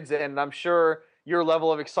put bids in, and I'm sure your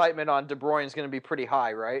level of excitement on De Bruyne is going to be pretty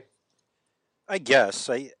high, right? I guess.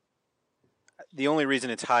 The only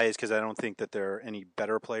reason it's high is because I don't think that there are any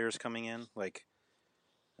better players coming in, like.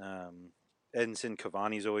 Edinson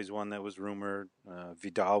Cavani's always one that was rumored.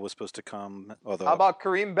 Vidal was supposed to come. Although, how about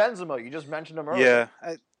Karim Benzema? You just mentioned him earlier.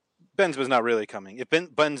 Yeah, Benzema's not really coming. If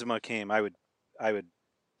Benzema came, I would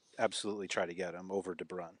absolutely try to get him over De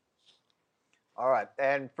Bruyne. All right,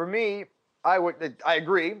 and for me, I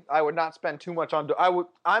agree. I would not spend too much on.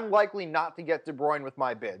 I'm likely not to get De Bruyne with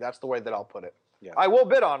my bid. That's the way that I'll put it. Yeah. I will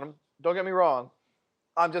bid on him. Don't get me wrong.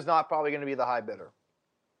 I'm just not probably going to be the high bidder.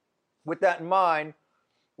 With that in mind.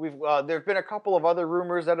 There've been a couple of other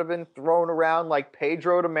rumors that have been thrown around, like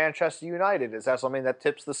Pedro to Manchester United. Is that something that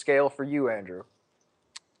tips the scale for you, Andrew?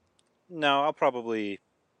 No, I'll probably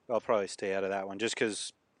stay out of that one, just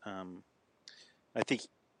because I think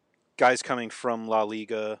guys coming from La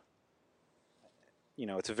Liga,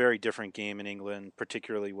 it's a very different game in England,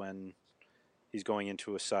 particularly when he's going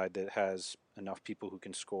into a side that has enough people who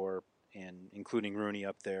can score, and including Rooney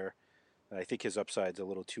up there. I think his upside's a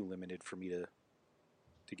little too limited for me to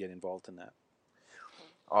get involved in that.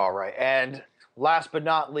 All right, and last but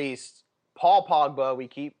not least, Paul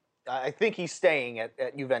Pogba. I think he's staying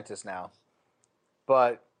at Juventus now.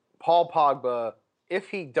 But Paul Pogba, if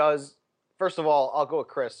he does, first of all, I'll go with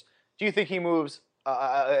Chris. Do you think he moves?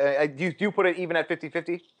 Do you put it even at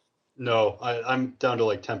 50-50? No, I'm down to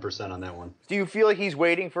like 10% on that one. Do you feel like he's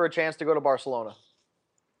waiting for a chance to go to Barcelona?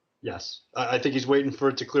 Yes, I think he's waiting for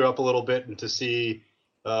it to clear up a little bit and to see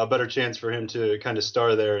a better chance for him to kind of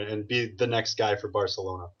star there and be the next guy for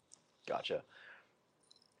Barcelona. Gotcha.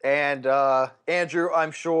 And Andrew,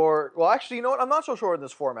 I'm sure. Well, actually, you know what? I'm not so sure in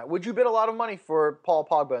this format. Would you bid a lot of money for Paul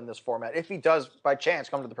Pogba in this format if he does, by chance,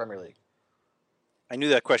 come to the Premier League? I knew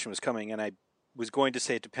that question was coming, and I was going to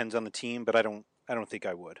say it depends on the team, but I don't think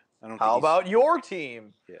I would. How about your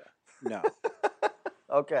team? Yeah. No.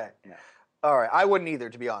 Okay. No. All right, I wouldn't either,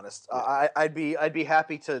 to be honest. Yeah. I'd be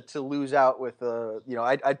happy to lose out with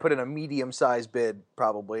I'd put in a medium-sized bid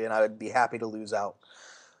probably, and I would be happy to lose out.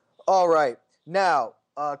 All right, now,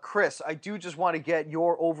 Chris, I do just want to get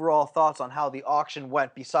your overall thoughts on how the auction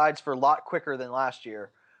went. Besides for a lot quicker than last year,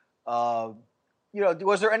 was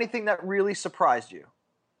there anything that really surprised you?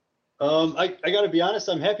 I got to be honest.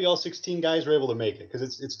 I'm happy all 16 guys were able to make it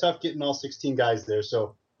because it's tough getting all 16 guys there.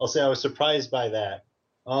 So I'll say I was surprised by that.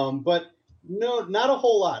 But no, not a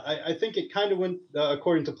whole lot. I think it kind of went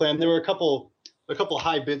according to plan. There were a couple a couple of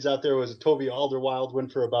high bids out there. Was a Toby Alderweireld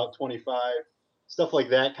went for about 25. Stuff like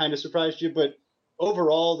that kind of surprised you, but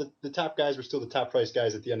overall, the top guys were still the top price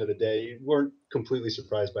guys at the end of the day. You weren't completely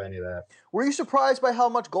surprised by any of that. Were you surprised by how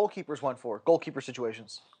much goalkeepers went for? Goalkeeper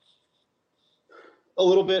situations? A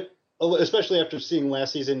little bit, especially after seeing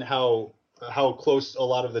last season how close a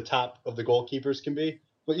lot of the top of the goalkeepers can be.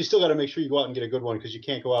 But you still got to make sure you go out and get a good one, because you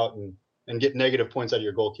can't go out and get negative points out of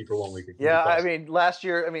your goalkeeper 1 week. Yeah, last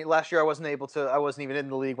year I wasn't even in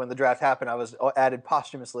the league when the draft happened. I was added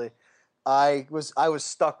posthumously. I was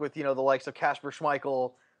stuck with the likes of Kasper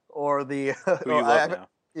Schmeichel or the who you love now.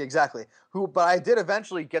 Exactly. But I did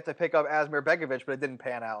eventually get to pick up Asmir Begovic, but it didn't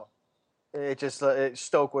pan out. It just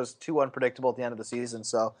Stoke was too unpredictable at the end of the season.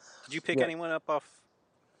 So did you pick anyone up off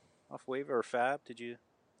waiver or Fab? Did you?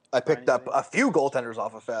 I picked up a few goaltenders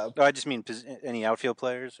off of Fab. No, I just mean any outfield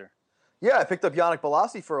players or. Yeah, I picked up Yannick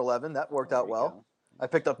Bolasie for 11. That worked out well. Go. I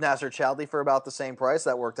picked up Nasser Chadli for about the same price.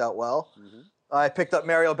 That worked out well. Mm-hmm. I picked up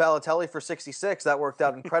Mario Balotelli for 66. That worked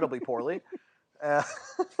out incredibly poorly.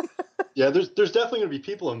 Yeah, there's definitely going to be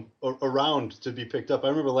people around to be picked up. I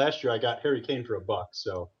remember last year I got Harry Kane for $1.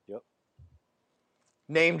 So. Yep.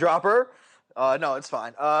 Name dropper? No, it's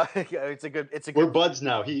fine. Yeah, it's a good. We're buds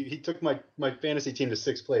now. He took my fantasy team to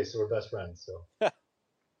 6th place, so we're best friends. So.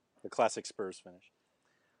 The classic Spurs finish.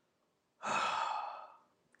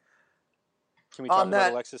 Can we talk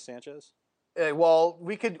about Alexis Sanchez? Well,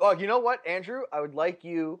 we could. You know what, Andrew? I would like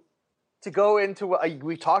you to go into.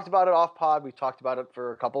 We talked about it off pod. We've talked about it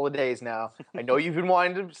for a couple of days now. I know you've been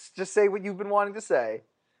wanting to just say what you've been wanting to say.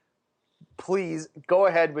 Please go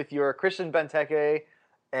ahead with your Christian Benteke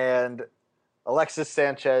and Alexis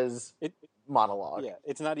Sanchez monologue. Yeah,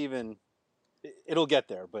 it's not even. It'll get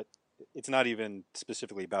there, but it's not even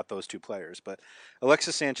specifically about those two players. But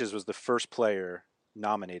Alexis Sanchez was the first player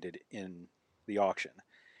nominated in the auction.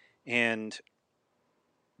 And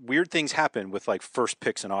weird things happen with like first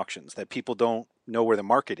picks in auctions that people don't know where the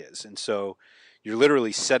market is. And so you're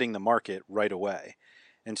literally setting the market right away.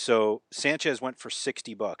 And so Sanchez went for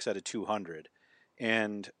 $60 out of 200.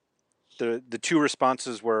 And the two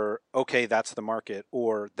responses were, okay, that's the market,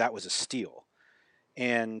 or that was a steal.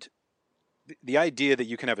 And the idea that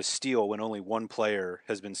you can have a steal when only one player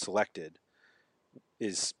has been selected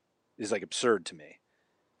is like absurd to me.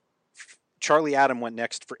 Charlie Adam went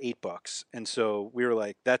next for $8, and so we were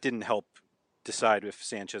like, that didn't help decide if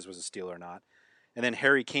Sanchez was a steal or not. And then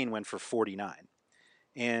Harry Kane went for $49,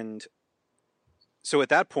 and so at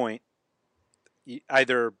that point,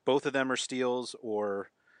 either both of them are steals, or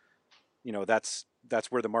that's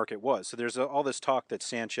where the market was. So there's all this talk that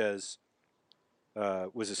Sanchez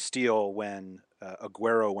was a steal when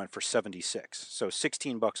Aguero went for $76, so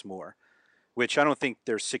 $16 more. Which I don't think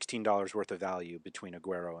there's $16 worth of value between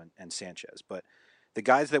Aguero and Sanchez. But the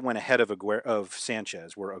guys that went ahead of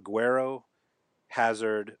Sanchez were Aguero,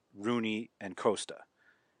 Hazard, Rooney, and Costa.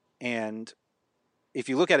 And if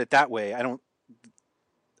you look at it that way, I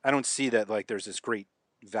don't see that like there's this great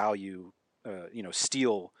value,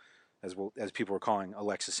 steal, as people were calling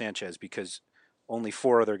Alexis Sanchez, because only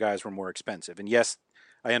 4 other guys were more expensive. And yes,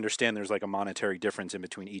 I understand there's like a monetary difference in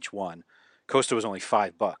between each one. Costa was only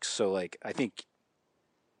 $5, so like I think,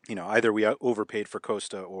 either we overpaid for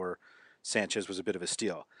Costa or Sanchez was a bit of a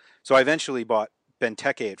steal. So I eventually bought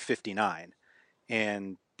Benteke at $59,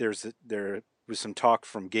 and there was some talk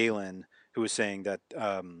from Galen who was saying that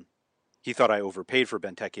he thought I overpaid for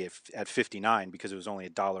Benteke at $59 because it was only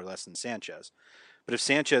 $1 less than Sanchez. But if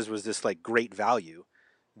Sanchez was this like great value,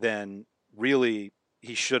 then really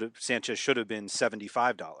Sanchez should have been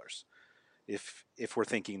 $75. If we're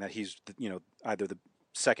thinking that he's either the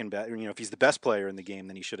second best, if he's the best player in the game,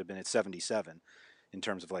 then he should have been at 77 in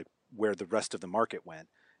terms of like where the rest of the market went.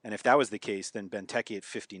 And if that was the case, then Benteke at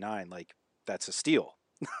 59, like that's a steal.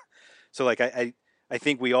 So like I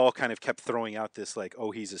think we all kind of kept throwing out this like,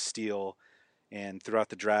 oh, he's a steal, and throughout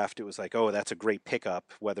the draft it was like, oh, that's a great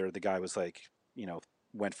pickup, whether the guy was like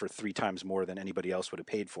went for 3 times more than anybody else would have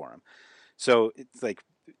paid for him. So it's like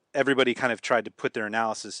everybody kind of tried to put their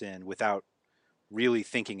analysis in without really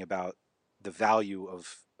thinking about the value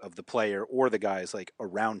of the player or the guys like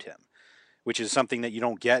around him, which is something that you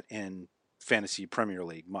don't get in fantasy Premier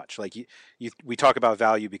League much. Like we talk about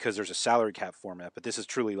value because there's a salary cap format, but this is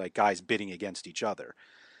truly like guys bidding against each other.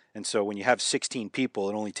 And so when you have 16 people,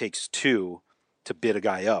 it only takes 2 to bid a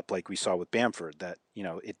guy up, like we saw with Bamford, that,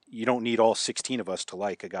 you don't need all 16 of us to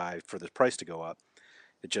like a guy for the price to go up.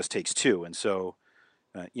 It just takes 2. And so,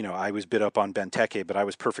 I was bid up on Benteke, but I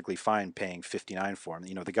was perfectly fine paying $59 for him.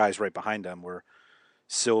 The guys right behind him were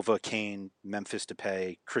Silva, Kane, Memphis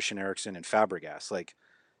Depay, Christian Eriksen, and Fabregas. Like,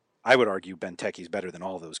 I would argue Benteke's better than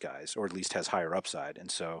all those guys, or at least has higher upside.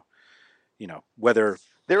 And so, whether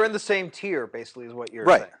they're in the same tier, basically, is what you're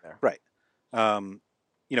saying there. Right.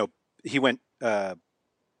 He went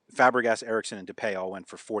Fabregas, Eriksson, and Depay all went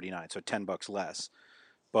for 49, so $10 less.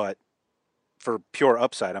 But for pure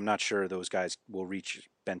upside, I'm not sure those guys will reach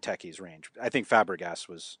Benteke's range. I think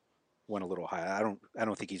Fabregas went a little high. I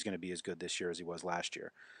don't think he's going to be as good this year as he was last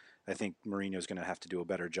year. I think Mourinho's going to have to do a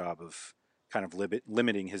better job of kind of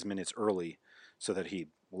limiting his minutes early so that he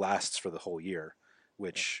lasts for the whole year,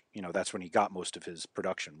 which, that's when he got most of his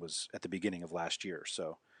production, was at the beginning of last year.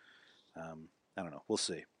 So, I don't know. We'll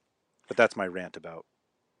see. But that's my rant about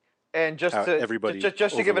and just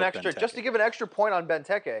to give an extra point on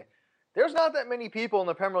Benteke, there's not that many people in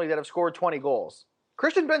the Premier League that have scored 20 goals.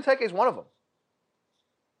 Christian Benteke is one of them.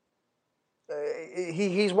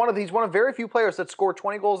 He's one of very few players that score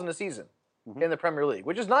 20 goals in a season in the Premier League,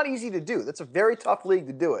 which is not easy to do. That's a very tough league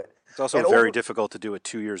to do it. It's also very difficult to do it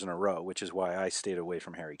 2 years in a row, which is why I stayed away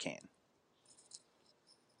from Harry Kane.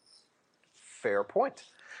 Fair point.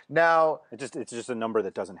 Now, it's just a number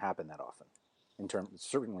that doesn't happen that often,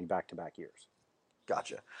 certainly back-to-back years.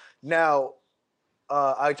 Gotcha. Now,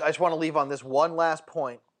 I just want to leave on this one last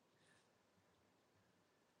point.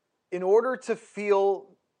 In order to feel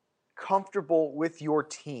comfortable with your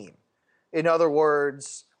team, in other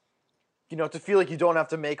words, to feel like you don't have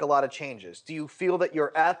to make a lot of changes, do you feel that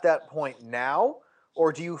you're at that point now,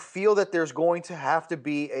 or do you feel that there's going to have to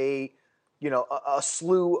be a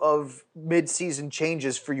slew of mid-season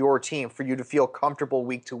changes for your team for you to feel comfortable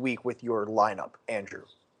week to week with your lineup, Andrew?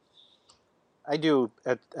 I do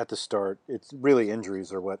at the start. It's really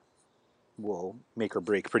injuries are what will make or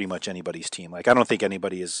break pretty much anybody's team. Like, I don't think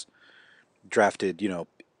anybody has drafted,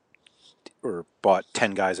 or bought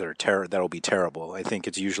 10 guys that'll be terrible. I think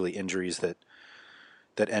it's usually injuries that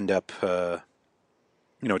end up,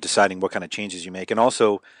 deciding what kind of changes you make. And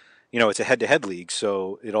also, it's a head-to-head league,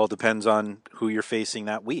 so it all depends on who you're facing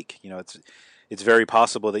that week. It's very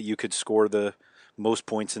possible that you could score the most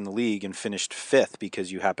points in the league and finished 5th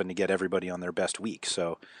because you happen to get everybody on their best week.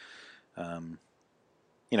 So, you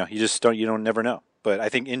don't never know. But I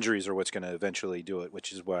think injuries are what's going to eventually do it,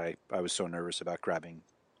 which is why I was so nervous about grabbing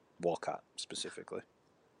Walcott specifically.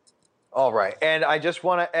 All right. And I just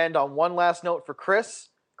want to end on one last note for Chris.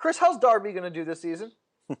 Chris, how's Derby going to do this season?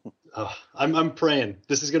 I'm praying.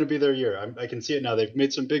 This is going to be their year. I can see it now. They've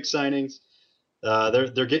made some big signings.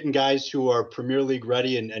 They're getting guys who are Premier League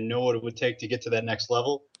ready and know what it would take to get to that next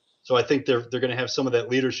level. So I think they're going to have some of that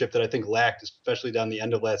leadership that I think lacked, especially down the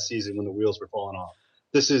end of last season when the wheels were falling off.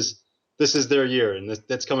 This is their year, and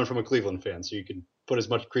that's coming from a Cleveland fan, so you can put as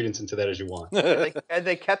much credence into that as you want. and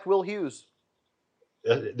they kept Will Hughes.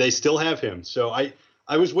 They still have him. So I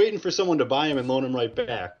was waiting for someone to buy him and loan him right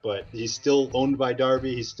back, but he's still owned by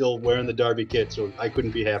Derby. He's still wearing the Derby kit, so I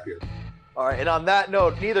couldn't be happier. All right, and on that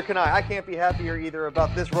note, neither can I. I can't be happier either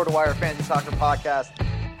about this RotoWire Fantasy Soccer podcast.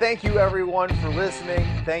 Thank you, everyone, for listening.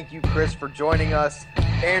 Thank you, Chris, for joining us.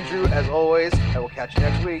 Andrew, as always, I will catch you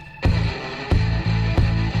next week.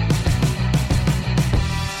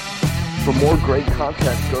 For more great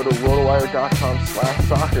content, go to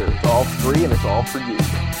rotowire.com/soccer. It's all free and it's all for you.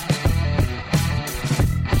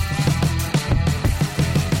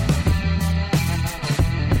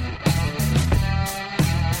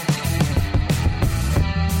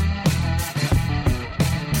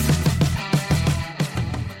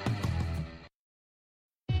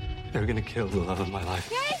 They're gonna kill the love of my life.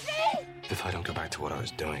 Casey! If I don't go back to what I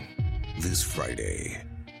was doing. This Friday.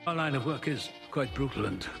 Our line of work is quite brutal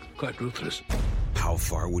and quite ruthless. How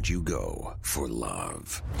far would you go for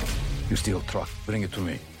love? You steal truck, bring it to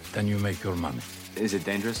me. Then you make your money. Is it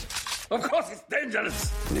dangerous? Of course it's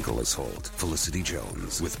dangerous! Nicholas Hoult, Felicity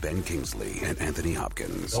Jones, with Ben Kingsley and Anthony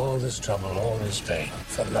Hopkins. All this trouble, all this pain,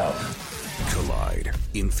 for love. Collide,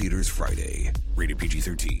 in theaters Friday. Rated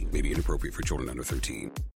PG-13, may be inappropriate for children under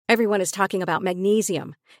 13. Everyone is talking about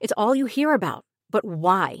magnesium. It's all you hear about. But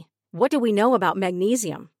why? What do we know about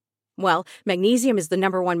magnesium? Well, magnesium is the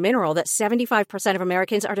 #1 mineral that 75% of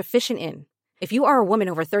Americans are deficient in. If you are a woman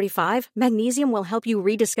over 35, magnesium will help you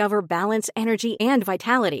rediscover balance, energy, and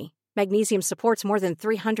vitality. Magnesium supports more than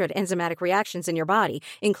 300 enzymatic reactions in your body,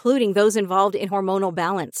 including those involved in hormonal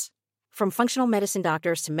balance. From functional medicine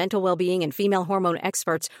doctors to mental well-being and female hormone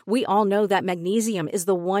experts, we all know that magnesium is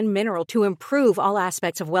the one mineral to improve all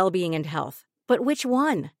aspects of well-being and health. But which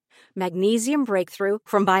one? Magnesium Breakthrough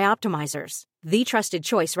from Bioptimizers, the trusted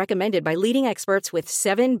choice recommended by leading experts with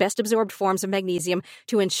 7 best-absorbed forms of magnesium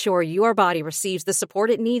to ensure your body receives the support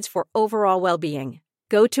it needs for overall well-being.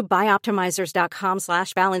 Go to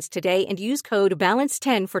bioptimizers.com/balance today and use code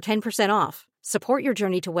BALANCE10 for 10% off. Support your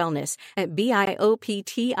journey to wellness at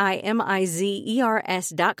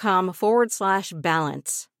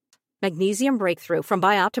BIOPTIMIZERS.com/balance. Magnesium Breakthrough from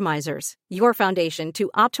Bioptimizers, your foundation to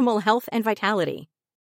optimal health and vitality.